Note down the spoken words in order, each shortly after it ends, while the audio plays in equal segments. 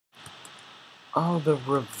Oh, the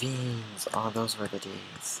ravines. Oh, those were the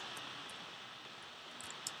days.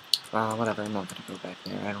 Whatever, I'm not gonna go back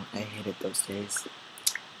there. I hated those days.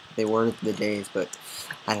 They were the days, but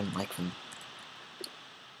I didn't like them.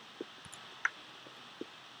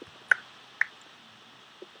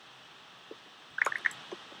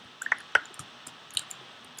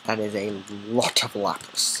 That is a lot of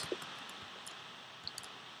lapis.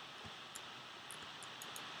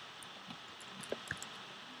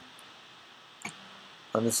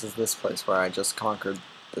 And this is this place where I just conquered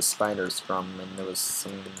the spiders from, and there was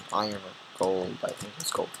some iron or gold, I think it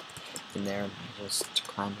was gold, in there, and I just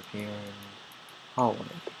climbed up here, and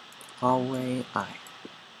hallway, I.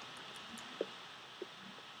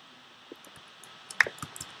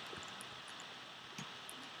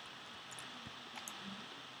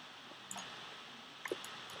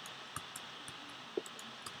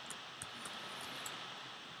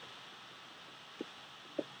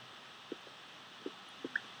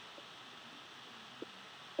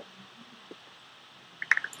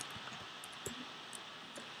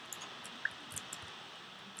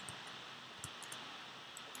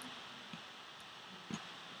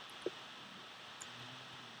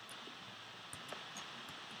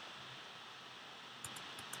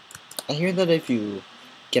 I hear that if you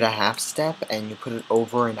get a half step and you put it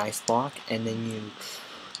over an ice block, and then you,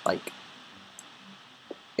 like,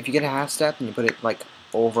 if you get a half step and you put it, like,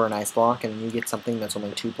 over an ice block, and then you get something that's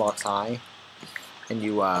only 2 blocks high, and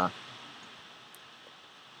you, what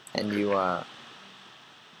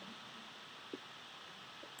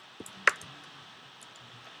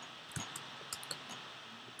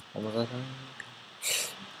was I doing?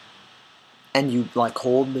 And you, like,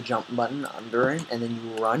 hold the jump button under it, and then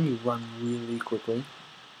you run really quickly.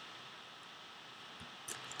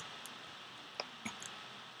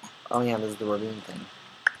 Oh yeah, this is the ravine thing.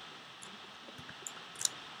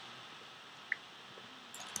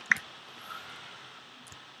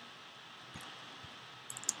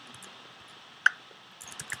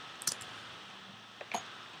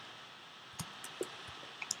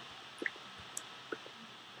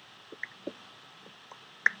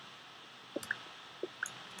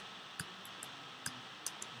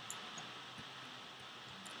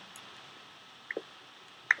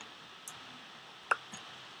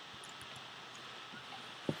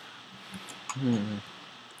 Hmm.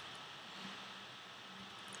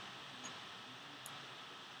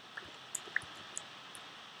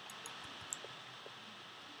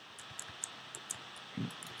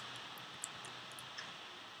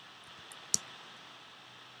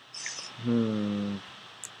 Hmm.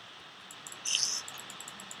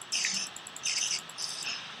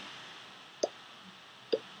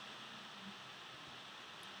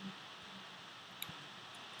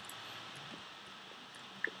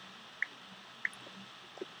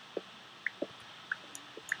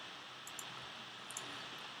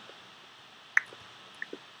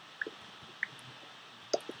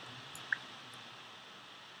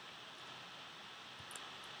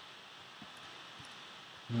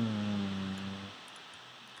 Hmm.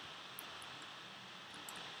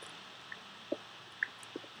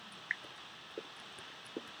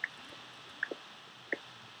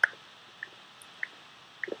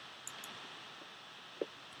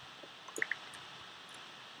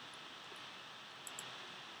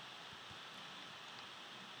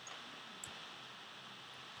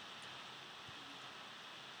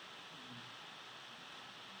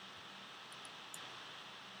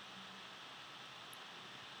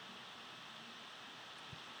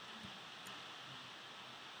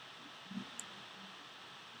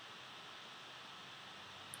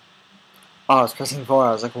 Oh, I was pressing forward.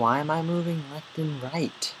 I was like, why am I moving left and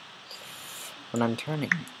right when I'm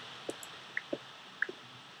turning?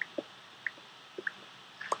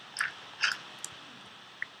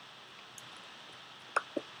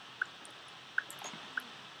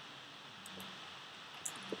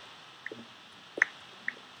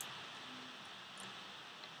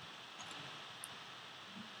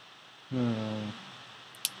 Hmm.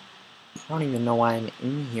 I don't even know why I'm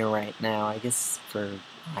in here right now. I guess for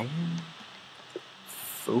iron?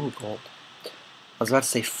 Ooh, gold. I was about to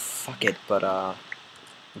say fuck it, but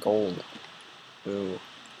gold. Ooh.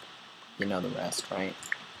 You know the rest, right?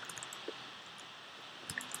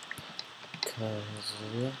 Cause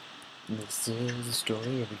this is the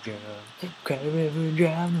story of a girl. Cried a river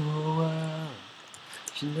drowned the whole world.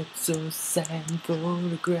 She looked so sad and full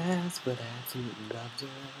of grass, but I absolutely loved her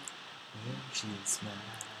when she smiles.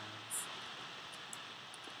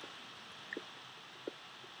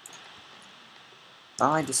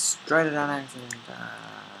 Oh, I destroyed it on accident.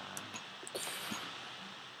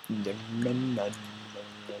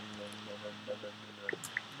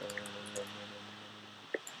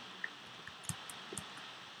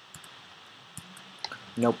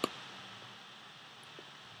 Nope.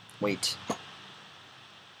 Wait.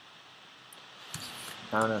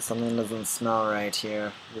 I don't know, something doesn't smell right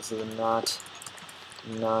here. This is not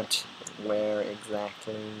where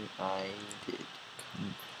exactly I did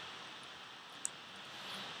come.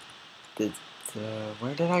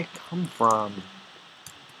 Where did I come from?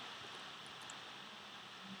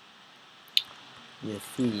 You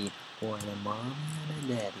see, when a mom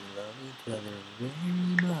and a daddy love each other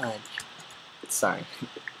very much. Sorry.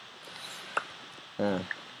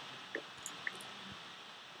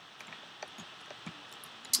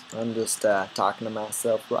 I'm just talking to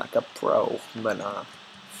myself like a pro, but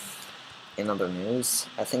in other news,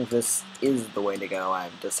 I think this is the way to go.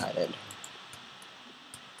 I've decided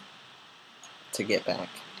to get back.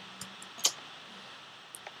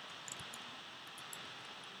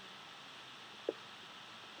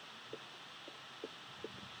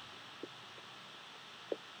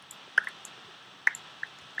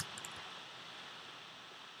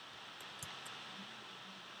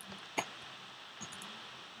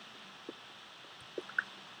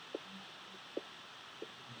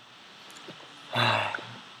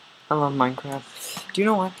 I love Minecraft. Do you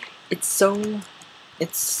know what?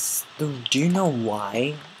 Do you know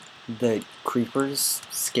why the creepers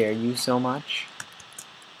scare you so much?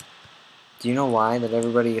 Do you know why that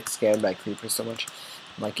everybody gets scared by creepers so much?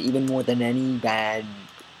 Like, even more than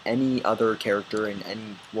any other character in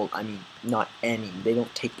any, well, I mean, not any. They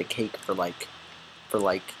don't take the cake for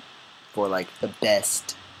the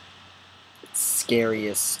best,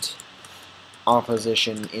 scariest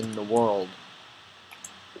opposition in the world.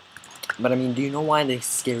 But I mean, do you know why they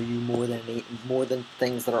scare you more than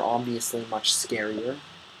things that are obviously much scarier?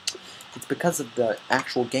 It's because of the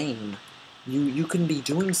actual game. You can be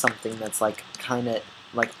doing something that's like kind of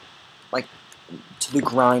like to the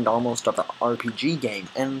grind almost of an RPG game,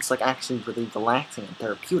 and it's like actually really relaxing and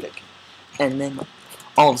therapeutic. And then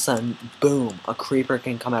all of a sudden, boom, a creeper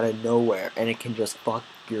can come out of nowhere and it can just fuck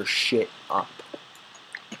your shit up.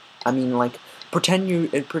 I mean, like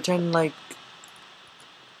pretend like.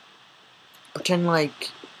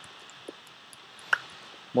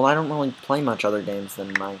 Well, I don't really play much other games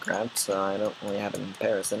than Minecraft, so I don't really have a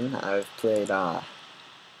comparison. I've played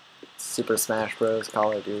Super Smash Bros,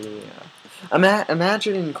 Call of Duty.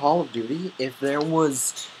 Imagine in Call of Duty if there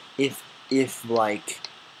was if like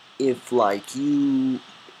you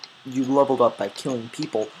leveled up by killing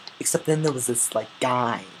people, except then there was this like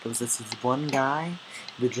guy. There was this one guy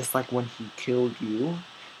that just like when he killed you,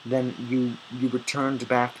 then you returned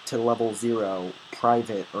back to level 0,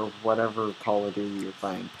 private or whatever Call of Duty you're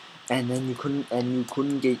playing, and then you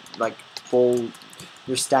couldn't get like full.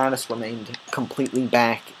 Your status remained completely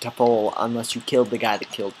back to full unless you killed the guy that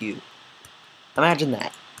killed you. Imagine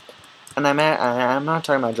that. And I'm not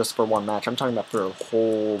talking about just for one match. I'm talking about for a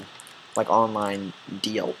whole like online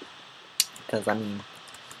deal. Because I mean,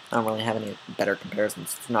 I don't really have any better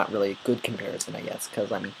comparisons. It's not really a good comparison, I guess.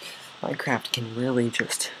 Because I mean, Minecraft can really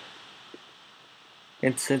just.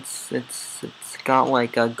 It's got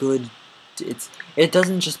like a good. It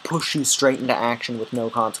doesn't just push you straight into action with no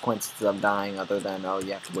consequences of dying, other than oh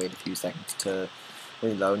you have to wait a few seconds to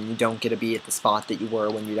reload, and you don't get to be at the spot that you were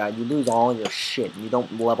when you died. You lose all your shit, and you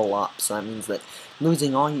don't level up. So that means that it's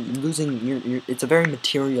a very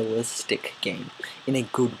materialistic game in a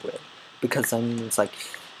good way, because I mean it's like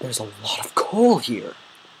there's a lot of coal here.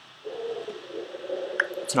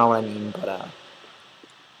 It's not what I mean, but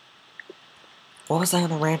what was I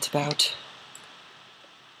on a rant about?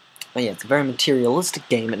 Oh yeah, it's a very materialistic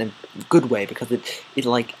game in a good way, because it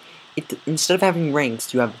instead of having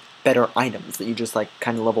ranks, you have better items that you just like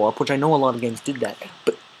kind of level up, which I know a lot of games did that,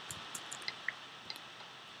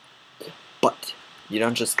 but you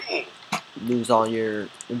don't just lose all your.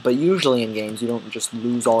 But usually in games, you don't just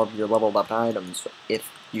lose all of your leveled up items if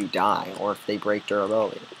you die or if they break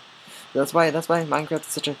durability. That's why Minecraft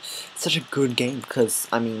is such a good game, because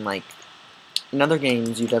I mean like in other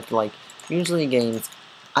games you'd have to like usually in games.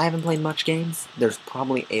 I haven't played much games. There's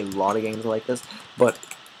probably a lot of games like this, but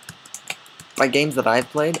by games that I've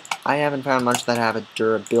played, I haven't found much that have a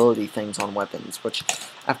durability things on weapons, which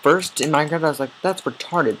at first in Minecraft I was like, that's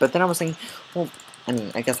retarded, but then I was thinking, well, I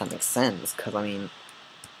mean, I guess that makes sense, because I mean,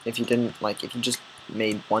 if you just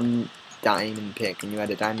made one diamond pick and you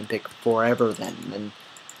had a diamond pick forever then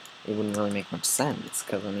it wouldn't really make much sense,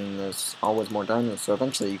 because I mean, there's always more diamonds, so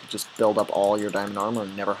eventually you could just build up all your diamond armor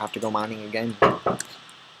and never have to go mining again.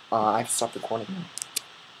 I have to stop recording now.